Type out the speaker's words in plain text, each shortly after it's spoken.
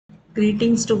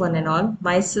Greetings to one and all.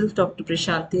 Myself, Dr.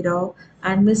 Prashanti Rao,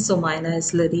 and Ms. Somaina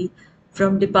Islary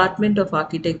from Department of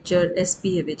Architecture,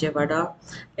 SPA Vijayawada,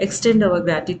 extend our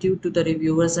gratitude to the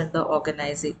reviewers and the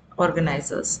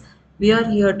organizers. We are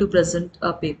here to present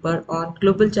a paper on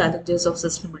global challenges of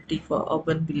sustainability for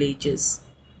urban villages.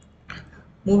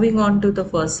 Moving on to the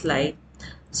first slide.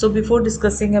 So before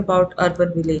discussing about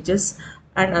urban villages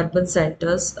and urban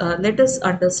centers, let us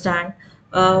understand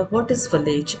what is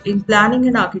village. In planning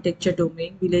and architecture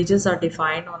domain, villages are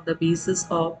defined on the basis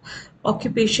of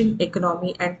occupation,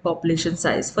 economy and population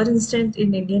size. For instance,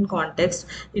 in Indian context,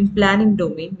 in planning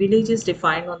domain, village is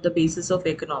defined on the basis of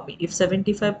economy. If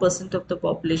 75% of the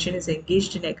population is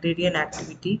engaged in agrarian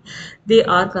activity, they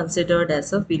are considered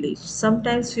as a village.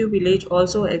 Sometimes few village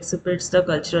also exhibits the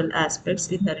cultural aspects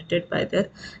inherited by their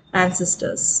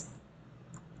ancestors.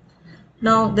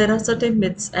 Now, there are certain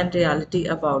myths and reality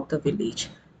about the village.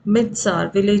 Myths are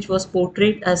village was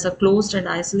portrayed as a closed and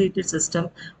isolated system,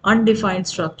 undefined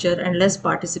structure, and less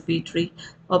participatory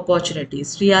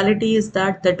opportunities. Reality is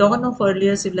that the dawn of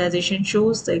earlier civilization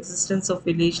shows the existence of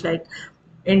village like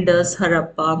Indus,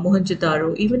 Harappa,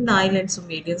 Mohenjo-daro, even Nile and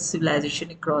Sumerian civilization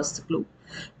across the globe.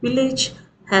 Village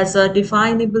has a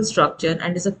definable structure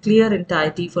and is a clear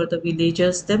entity for the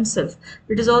villagers themselves.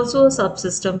 It is also a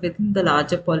subsystem within the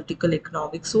larger political,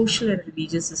 economic, social, and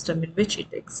religious system in which it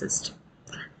exists.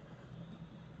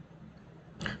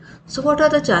 So, what are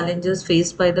the challenges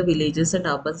faced by the villages and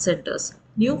urban centers?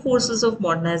 New forces of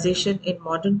modernization in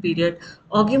modern period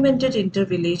augmented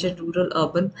inter-village and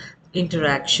rural-urban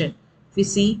interaction. We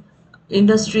see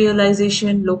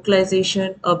industrialization,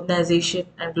 localization, urbanization,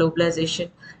 and globalization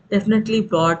definitely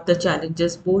brought the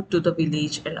challenges both to the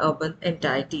village and urban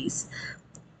entities.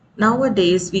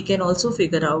 Nowadays, we can also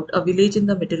figure out a village in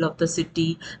the middle of the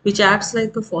city, which acts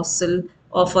like a fossil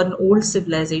of an old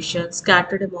civilization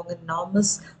scattered among an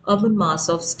enormous urban mass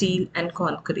of steel and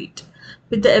concrete.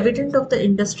 With the advent of the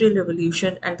Industrial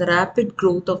Revolution and the rapid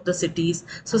growth of the cities,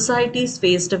 societies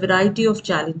faced a variety of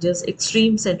challenges.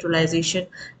 Extreme centralization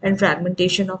and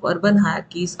fragmentation of urban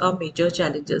hierarchies are major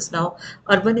challenges. Now,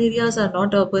 urban areas are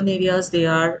not urban areas; they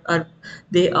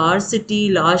are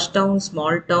city, large town,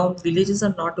 small town. Villages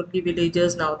are not only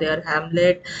villages; now they are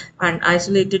hamlet and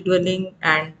isolated dwelling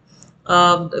and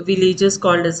villages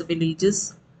called as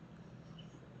villages.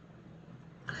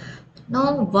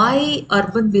 Now, why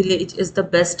urban village is the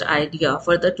best idea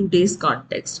for the today's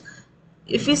context?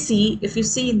 If you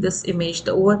see in this image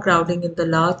the overcrowding in the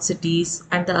large cities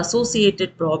and the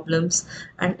associated problems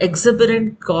and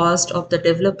exuberant cost of the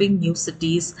developing new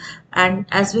cities and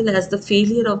as well as the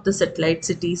failure of the satellite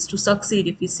cities to succeed.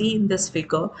 If you see in this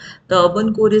figure, the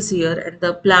urban core is here and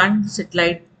the planned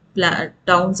satellite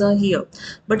towns are here,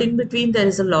 but in between there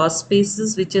is a lost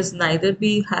spaces which is neither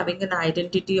be having an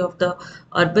identity of the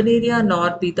urban area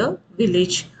nor be the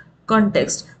village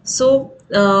context. So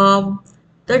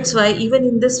that's why even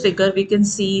in this figure we can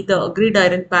see the grid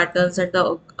iron patterns and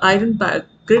the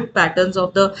grid patterns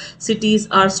of the cities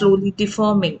are slowly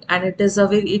deforming, and it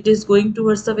is going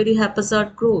towards the very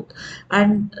haphazard growth,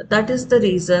 and that is the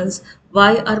reasons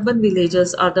why urban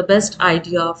villages are the best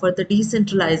idea for the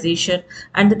decentralization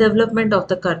and the development of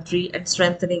the country and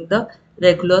strengthening the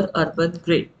regular urban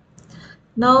grid.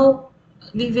 Now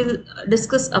we will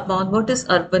discuss upon what is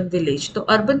urban village. The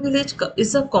urban village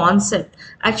is a concept.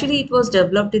 Actually, it was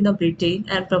developed in the Britain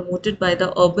and promoted by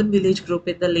the Urban Village Group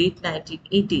in the late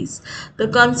 1980s. The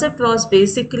concept was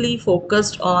basically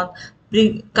focused on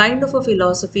kind of a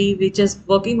philosophy which is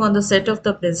working on the set of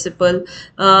the principle,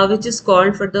 which is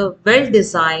called for the well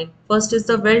design. First is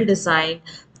the well design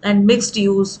and mixed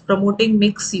use, promoting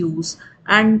mixed use,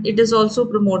 and it is also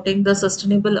promoting the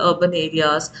sustainable urban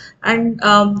areas and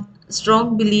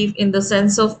strong belief in the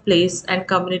sense of place and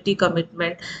community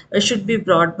commitment should be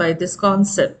brought by this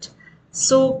concept.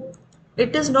 So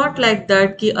it is not like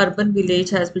that ki urban village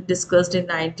has been discussed in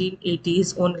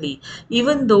 1980s only.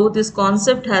 Even though this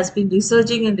concept has been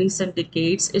researching in recent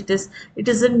decades, it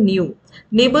isn't new.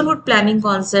 Neighborhood planning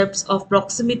concepts of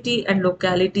proximity and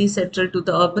locality central to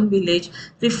the urban village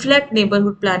reflect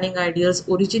neighborhood planning ideas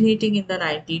originating in the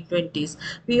 1920s.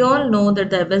 We all know that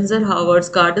the Ebenezer Howard's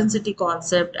Garden City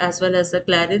concept as well as the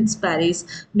Clarence Paris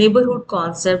neighborhood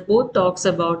concept both talks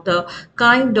about the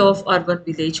kind of urban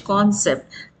village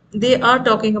concept. They are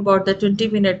talking about the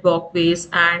 20-minute walkways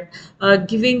and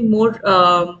giving more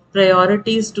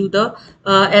priorities to the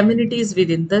amenities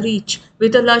within the reach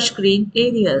with the lush green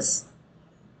areas.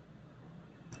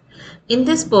 In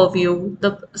this purview,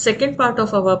 the second part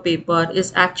of our paper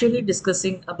is actually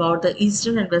discussing about the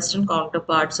eastern and western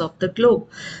counterparts of the globe.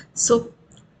 So,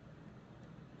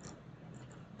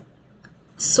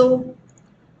 so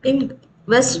In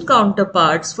Western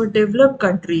counterparts for developed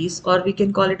countries, or we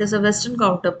can call it as a Western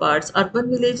counterparts, urban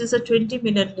village is a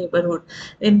 20-minute neighborhood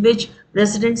in which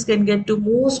residents can get to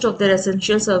most of their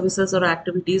essential services or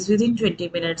activities within 20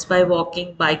 minutes by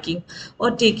walking, biking,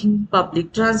 or taking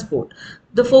public transport.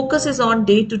 The focus is on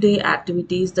day-to-day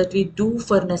activities that we do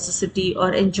for necessity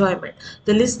or enjoyment.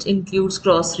 The list includes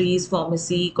groceries,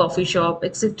 pharmacy, coffee shop,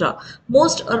 etc.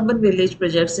 Most urban village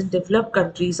projects in developed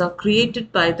countries are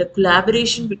created by the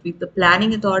collaboration between the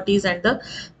planning authorities and the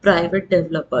private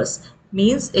developers.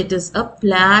 Means it is a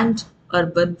planned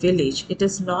urban village. It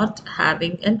is not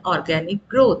having an organic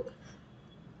growth.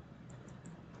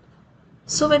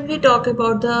 So when we talk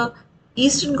about the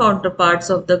eastern counterparts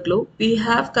of the globe, we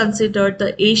have considered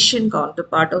the Asian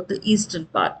counterpart of the eastern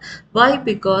part. Why?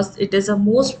 Because it is a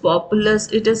most populous,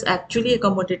 it is actually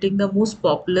accommodating the most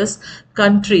populous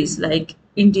countries like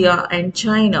India and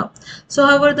China. So,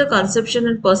 however, the conception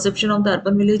and perception of the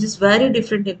urban village is very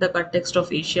different in the context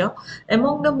of Asia.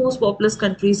 Among the most populous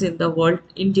countries in the world,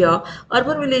 India,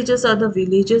 urban villages are the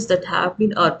villages that have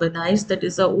been urbanized, that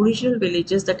is, the original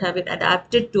villages that have been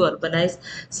adapted to urbanize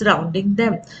surrounding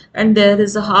them. And there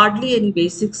is a hardly any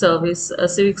basic service,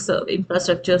 civic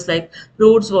infrastructures like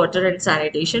roads, water, and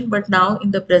sanitation. But now,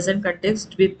 in the present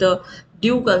context, with the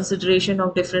due consideration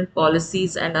of different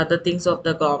policies and other things of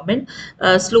the government,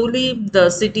 slowly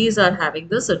the cities are having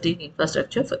the certain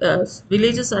infrastructure,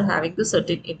 villages are having the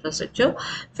certain infrastructure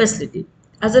facility.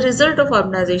 As a result of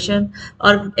urbanization,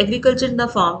 or agriculture in the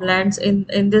farmlands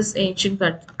in this ancient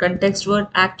context were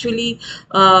actually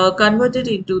converted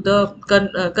into the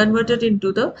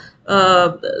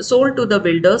sold to the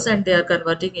builders, and they are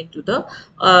converting into the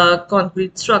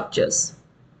concrete structures.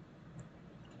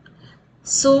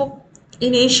 So,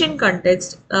 in Asian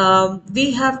context, we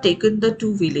have taken the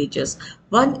two villages.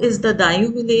 One is the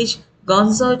Dayu village,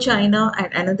 Guangzhou, China,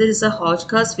 and another is a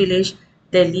Hojkas village,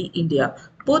 Delhi, India.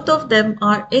 Both of them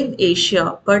are in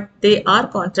Asia, but they are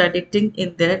contradicting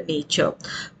in their nature.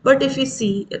 But if you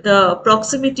see the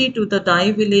proximity to the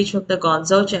Dai village of the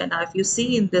Guangzhou, China, if you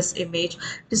see in this image,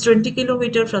 it is 20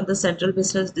 kilometers from the central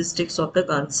business districts of the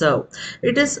Guangzhou.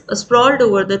 It is sprawled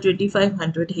over the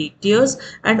 2500 hectares,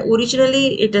 and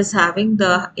originally it is having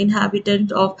the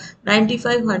inhabitant of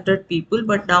 9500 people,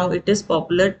 but now it is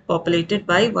populated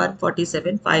by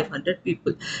 147,500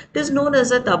 people. It is known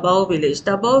as a Tabao village.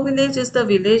 Tabao village is the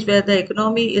village where the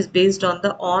economy is based on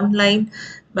the online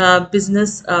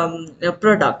business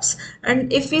products.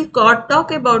 And if we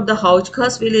talk about the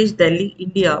Hauchkhas village, Delhi,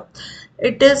 India,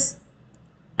 it is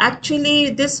actually,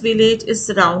 this village is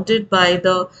surrounded by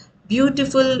the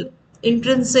beautiful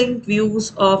intrinsic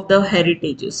views of the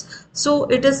heritages. So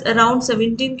it is around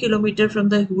 17 kilometers from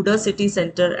the Huda city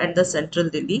center and the central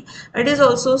Delhi. It is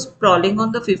also sprawling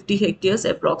on the 50 hectares,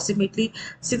 approximately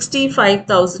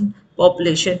 65,000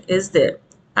 population is there.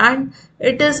 And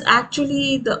it is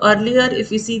actually the earlier, if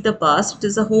we see the past, it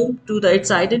is a home to the,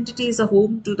 its identity is a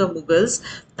home to the Mughals,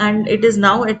 and it is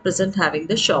now at present having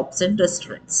the shops and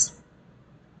restaurants.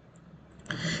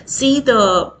 See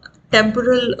the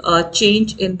temporal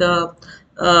change in the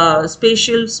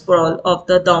spatial sprawl of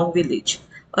the Dong village.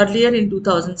 Earlier in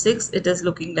 2006, it is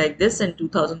looking like this, and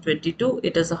 2022,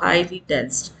 it is highly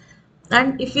dense.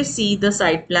 And if we see the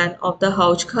site plan of the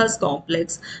Hauchkhas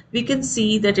complex, we can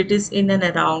see that it is in and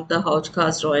around the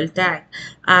Hauchkhas Royal Tank,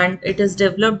 and it is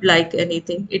developed like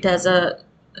anything. It has a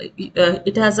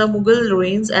Mughal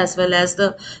ruins, as well as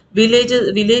the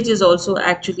village is also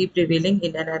actually prevailing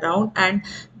in and around, and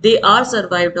they are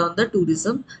survived on the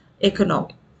tourism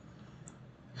economy.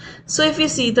 So if you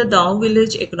see the Dao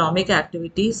village economic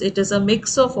activities, it is a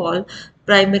mix of all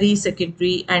primary,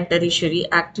 secondary and tertiary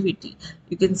activity.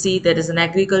 You can see there is an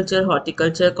agriculture,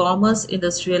 horticulture, commerce,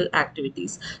 industrial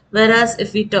activities. Whereas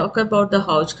if we talk about the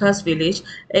Hauchkhas village,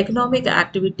 economic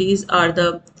activities are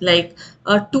the like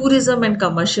tourism and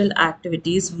commercial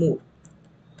activities more.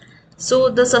 So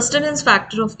the sustenance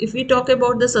factor of, if we talk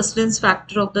about the sustenance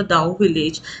factor of the Dao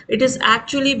village, it is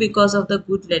actually because of the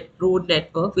good road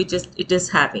network which is it is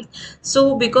having.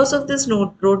 So because of this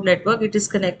road network, it is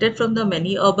connected from the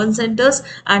many urban centers,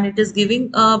 and it is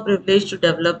giving a privilege to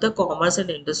develop the commerce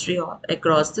and industry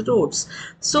across the roads.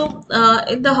 So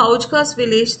in the Hauchkhas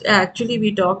village, actually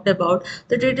we talked about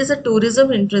that it is a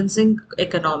tourism intrinsic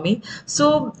economy.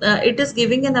 So it is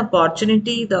giving an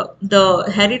opportunity.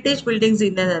 The heritage buildings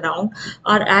in and around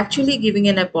are actually giving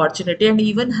an opportunity, and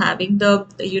even having the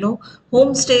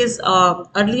homestays.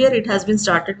 Earlier it has been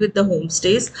started with the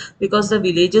homestays because the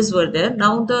villages were there.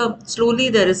 Now slowly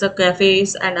there is a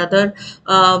cafes and other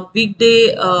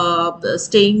weekday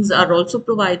stayings are also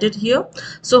provided here.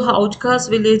 So Hauchkhas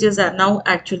villages are now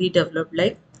actually developed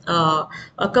like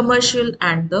a commercial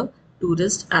and the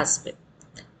tourist aspect.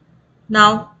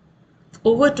 Now,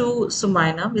 over to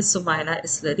Somaina, Miss Somaina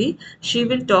Islary. She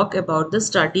will talk about the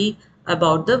study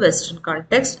about the Western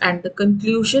context and the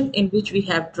conclusion in which we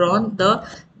have drawn the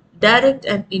direct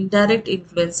and indirect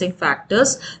influencing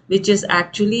factors which is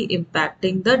actually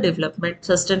impacting the development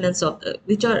sustenance of the,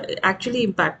 which are actually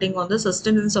impacting on the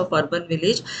sustenance of urban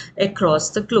village across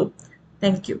the globe.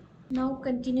 Thank you. Now,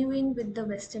 continuing with the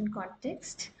Western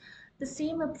context, the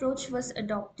same approach was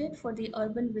adopted for the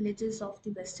urban villages of the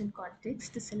Western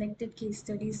context. The selected case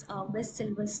studies are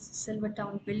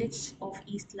Silvertown village of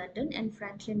East London and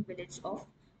Franklin village of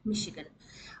Michigan.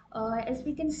 As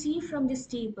we can see from this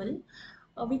table,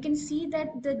 we can see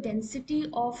that the density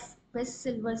of West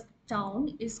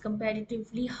Silvertown is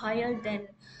comparatively higher than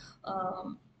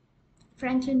um,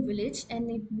 Franklin village, and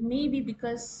it may be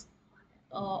because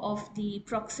of the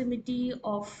proximity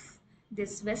of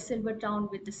this West Silvertown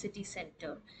with the city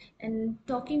center. And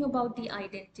talking about the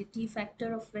identity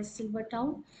factor of West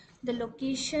Silvertown, the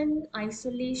location,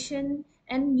 isolation,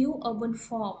 and new urban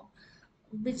form,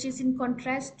 which is in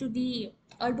contrast to the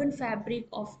urban fabric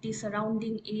of the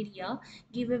surrounding area,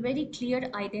 give a very clear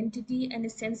identity and a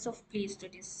sense of place to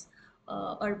this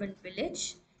urban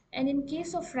village. And in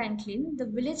case of Franklin, the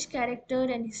village character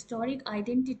and historic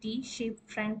identity shape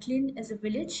Franklin as a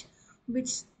village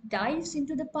which dives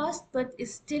into the past but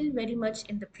is still very much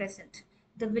in the present.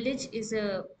 The village is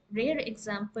a rare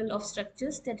example of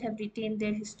structures that have retained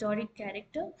their historic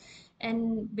character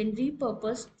and been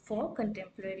repurposed for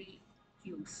contemporary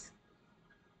use.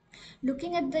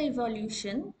 Looking at the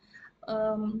evolution,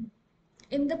 um,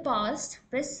 in the past,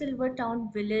 West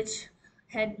Silvertown village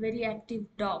had very active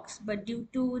docks, but due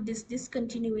to this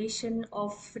discontinuation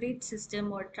of freight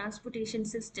system or transportation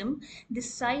system,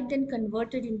 this site then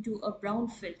converted into a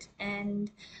brownfield.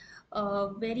 And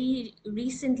very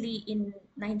recently in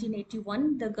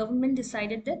 1981, the government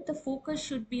decided that the focus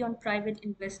should be on private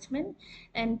investment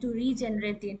and to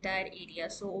regenerate the entire area.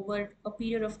 So over a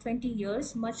period of 20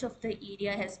 years, much of the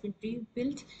area has been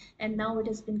rebuilt and now it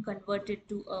has been converted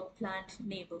to a planned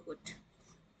neighborhood.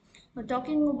 Now,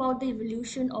 talking about the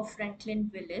evolution of Franklin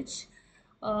Village,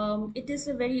 it is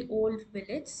a very old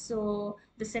village. So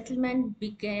the settlement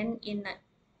began in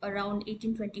around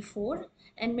 1824,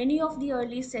 and many of the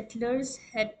early settlers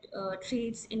had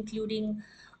trades including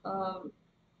um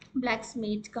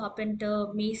blacksmith,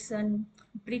 carpenter, mason,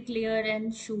 bricklayer,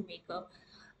 and shoemaker.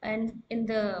 And in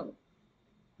the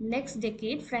next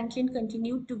decade, Franklin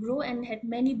continued to grow and had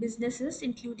many businesses,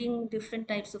 including different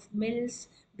types of mills,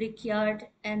 brickyard,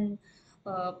 and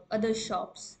other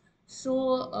shops.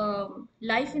 So,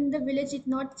 life in the village did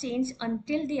not change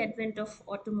until the advent of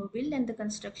automobile and the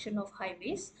construction of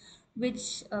highways,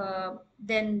 which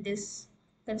then this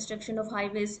construction of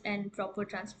highways and proper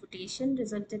transportation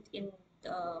resulted in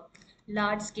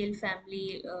large-scale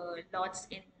family lots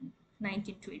in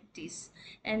 1920s.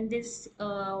 And this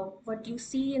what you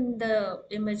see in the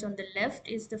image on the left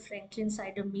is the Franklin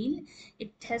cider mill.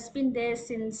 It has been there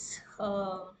since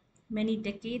many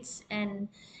decades, and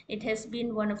it has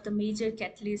been one of the major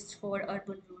catalysts for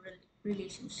urban rural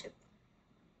relationship.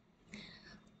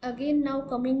 Again, now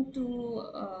coming to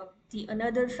the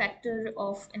another factor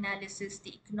of analysis,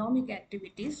 the economic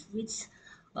activities, which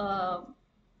uh,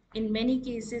 in many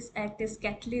cases act as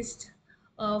catalyst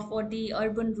for the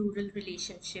urban-rural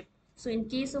relationship. So in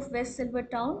case of West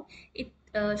Silvertown, it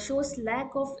shows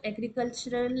lack of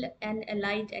agricultural and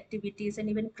allied activities and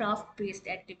even craft-based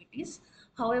activities.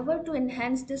 However, to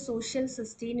enhance the social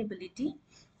sustainability,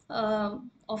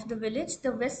 of the village,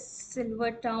 the West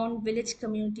Silvertown Village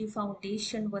Community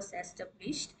Foundation was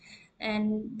established,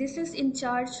 and this is in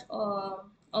charge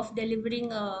of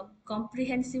delivering a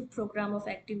comprehensive program of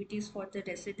activities for the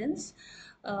residents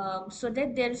so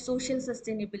that their social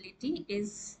sustainability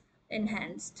is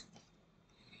enhanced.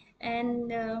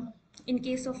 And in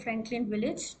case of Franklin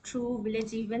Village, through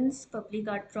village events, public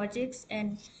art projects,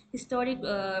 and historic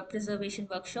preservation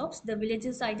workshops, the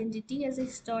village's identity as a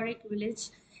historic village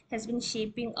has been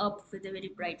shaping up with a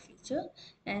very bright future.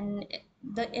 And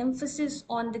the emphasis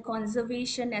on the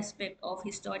conservation aspect of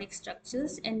historic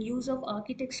structures and use of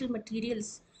architectural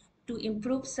materials to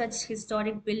improve such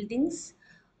historic buildings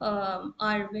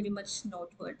are very much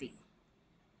noteworthy.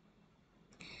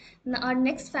 Now, our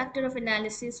next factor of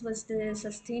analysis was the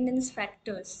sustenance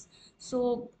factors.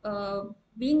 So,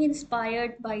 being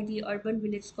inspired by the urban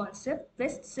village concept,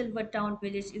 West Silvertown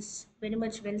village is very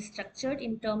much well structured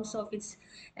in terms of its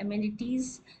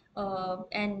amenities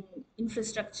and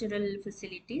infrastructural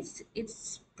facilities.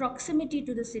 Its proximity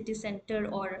to the city center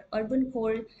or urban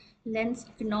core lends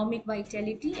economic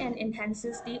vitality, and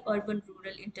enhances the urban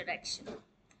rural interaction.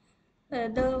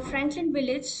 The Franklin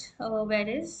Village,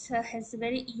 whereas, has a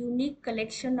very unique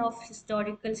collection of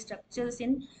historical structures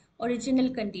in original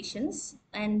conditions,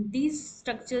 and these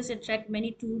structures attract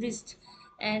many tourists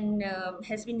and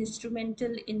has been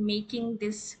instrumental in making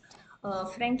this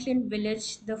Franklin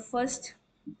Village the first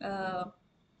uh,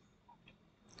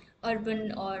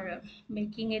 urban, or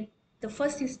making it the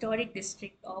first historic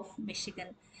district of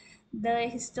Michigan. The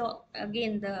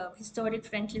historic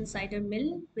Franklin cider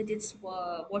mill with its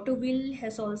water wheel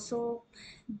has also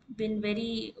been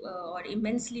very or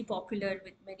immensely popular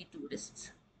with many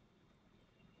tourists.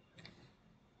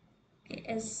 Okay,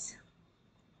 as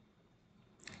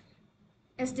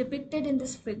depicted in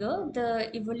this figure,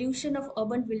 the evolution of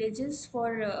urban villages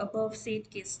for above said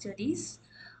case studies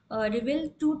reveal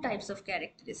two types of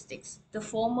characteristics. The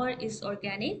former is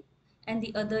organic and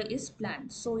the other is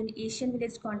planned. So in Asian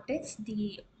village context,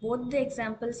 both the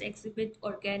examples exhibit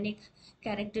organic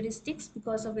characteristics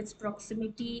because of its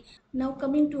proximity. Now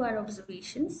coming to our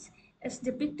observations, as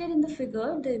depicted in the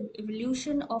figure, the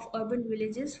evolution of urban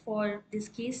villages for these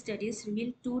case studies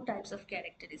reveal two types of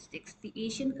characteristics. The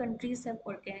Asian countries have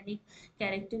organic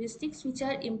characteristics which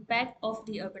are impact of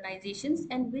the urbanizations,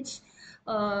 and which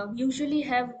usually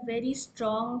have very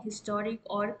strong historic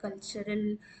or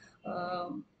cultural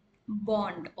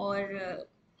bond or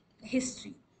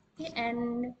history. Okay,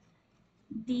 and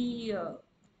the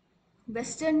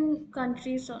Western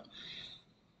countries,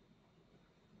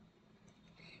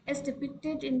 as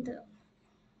depicted in the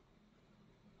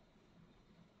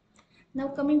Now,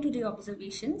 coming to the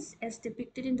observations, as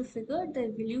depicted in the figure, the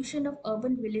evolution of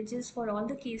urban villages for all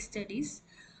the case studies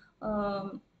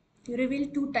um, reveal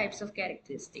two types of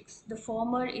characteristics. The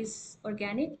former is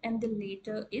organic and the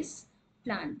later is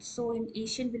planned. So, in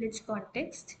Asian village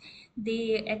context,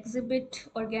 they exhibit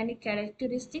organic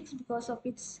characteristics because of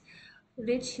its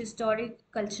rich historic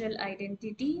cultural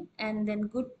identity, and then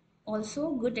good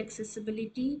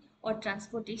accessibility or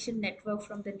transportation network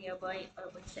from the nearby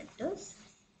urban centers.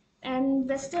 And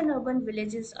Western urban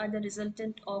villages are the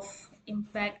resultant of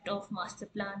impact of master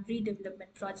plan,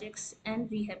 redevelopment projects, and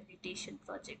rehabilitation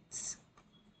projects.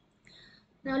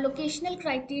 Now, locational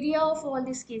criteria of all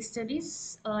these case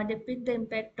studies depict the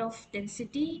impact of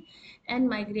density and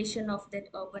migration of that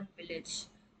urban village.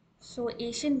 So,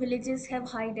 Asian villages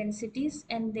have high densities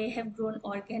and they have grown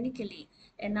organically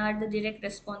and are the direct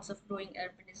response of growing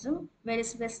urbanism,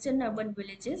 whereas Western urban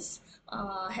villages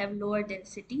have lower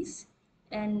densities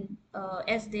and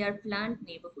as they are planned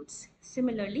neighborhoods.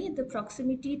 Similarly, the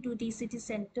proximity to the city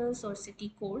centers or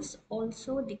city cores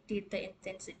also dictate the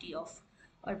intensity of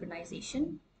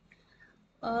urbanization.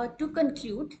 To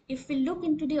conclude, if we look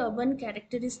into the urban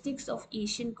characteristics of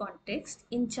Asian context,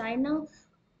 in China,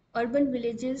 urban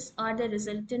villages are the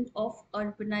resultant of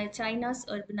China's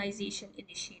urbanization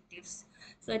initiatives.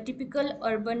 So, a typical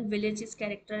urban village is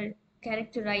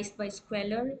characterized by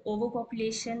squalor,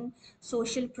 overpopulation,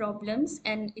 social problems,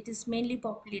 and it is mainly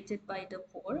populated by the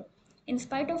poor. In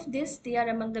spite of this, they are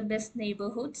among the best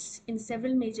neighborhoods in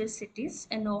several major cities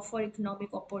and offer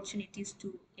economic opportunities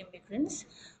to immigrants.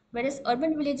 Whereas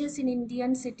urban villages in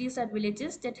Indian cities are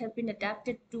villages that have been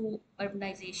adapted to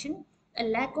urbanization. A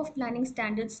lack of planning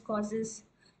standards causes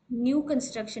new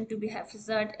construction to be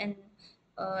haphazard, and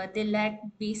they lack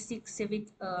basic civic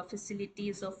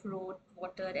facilities of road,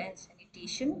 water, and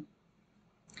sanitation.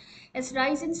 As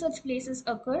rise in such places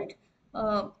occurred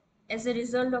uh, as a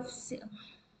result of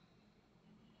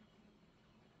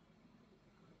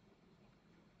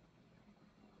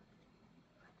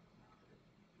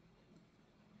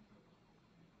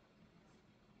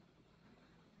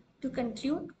To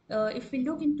conclude, if we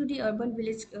look into the urban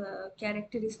village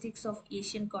characteristics of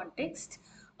Asian context,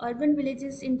 urban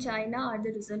villages in China are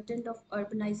the resultant of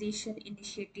urbanization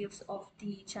initiatives of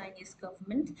the Chinese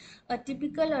government. A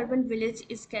typical urban village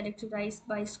is characterized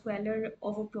by squalor,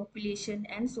 overpopulation,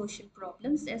 and social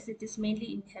problems, as it is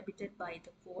mainly inhabited by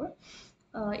the poor.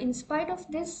 In spite of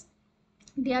this,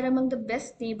 they are among the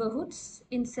best neighborhoods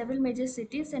in several major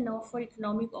cities and offer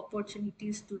economic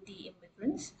opportunities to the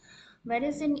immigrants.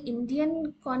 Whereas in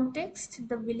Indian context,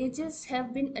 the villages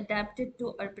have been adapted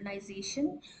to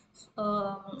urbanization,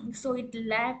 so it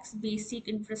lacks basic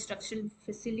infrastructural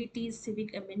facilities,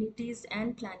 civic amenities,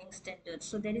 and planning standards.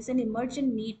 So there is an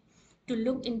emergent need to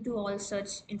look into all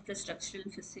such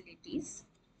infrastructural facilities.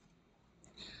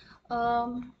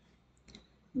 Um,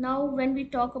 Now, when we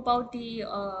talk about the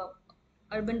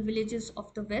urban villages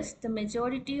of the West. The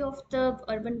majority of the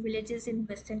urban villages in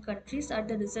Western countries are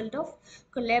the result of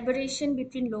collaboration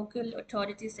between local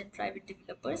authorities and private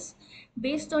developers.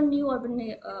 Based on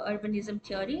urbanism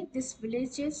theory, these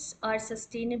villages are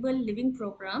sustainable living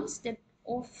programs that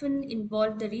often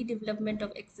involve the redevelopment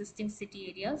of existing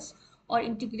city areas or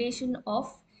integration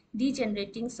of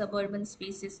degenerating suburban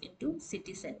spaces into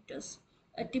city centers.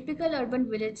 A typical urban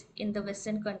village in the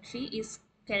Western country is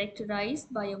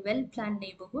characterized by a well planned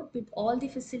neighborhood with all the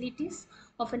facilities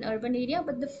of an urban area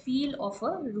but the feel of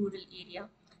a rural area.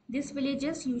 These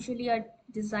villages usually are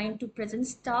designed to present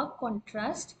stark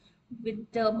contrast with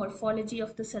the morphology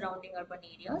of the surrounding urban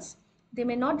areas. They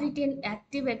may not retain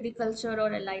active agriculture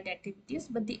or allied activities,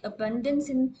 but the abundance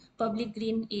in public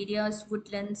green areas,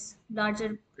 woodlands,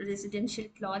 larger residential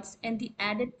plots, and the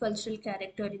added cultural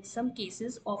character in some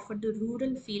cases offer the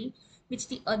rural feel which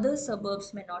the other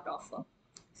suburbs may not offer.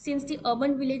 Since the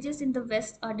urban villages in the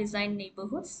West are designed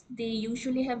neighborhoods, they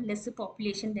usually have lesser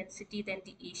population density than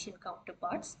the Asian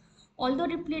counterparts. Although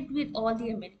replete with all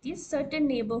the amenities, certain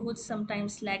neighborhoods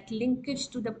sometimes lack linkage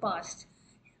to the past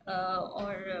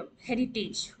or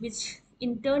heritage, which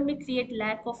in turn may create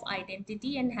lack of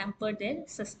identity and hamper their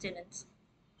sustenance.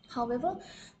 However,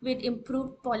 with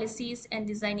improved policies and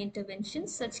design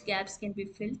interventions, such gaps can be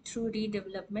filled through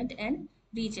redevelopment and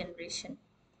regeneration.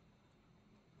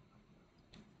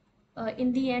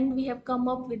 In the end, we have come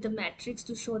up with the matrix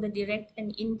to show the direct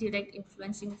and indirect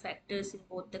influencing factors in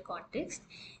both the context.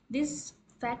 These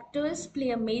factors play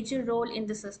a major role in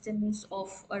the sustenance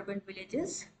of urban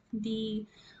villages. The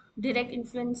direct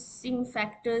influencing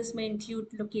factors may include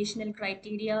locational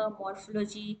criteria,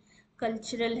 morphology,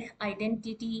 cultural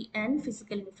identity, and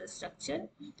physical infrastructure.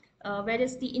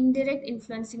 Whereas the indirect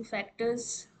influencing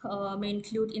factors may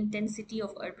include intensity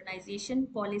of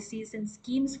urbanization, policies and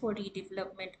schemes for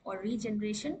redevelopment or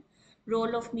regeneration,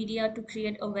 role of media to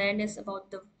create awareness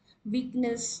about the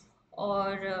weakness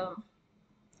or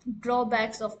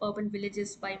drawbacks of urban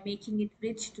villages by making it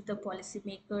rich to the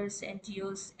policymakers,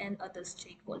 NGOs, and other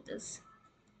stakeholders.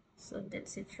 So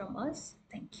that's it from us.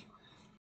 Thank you.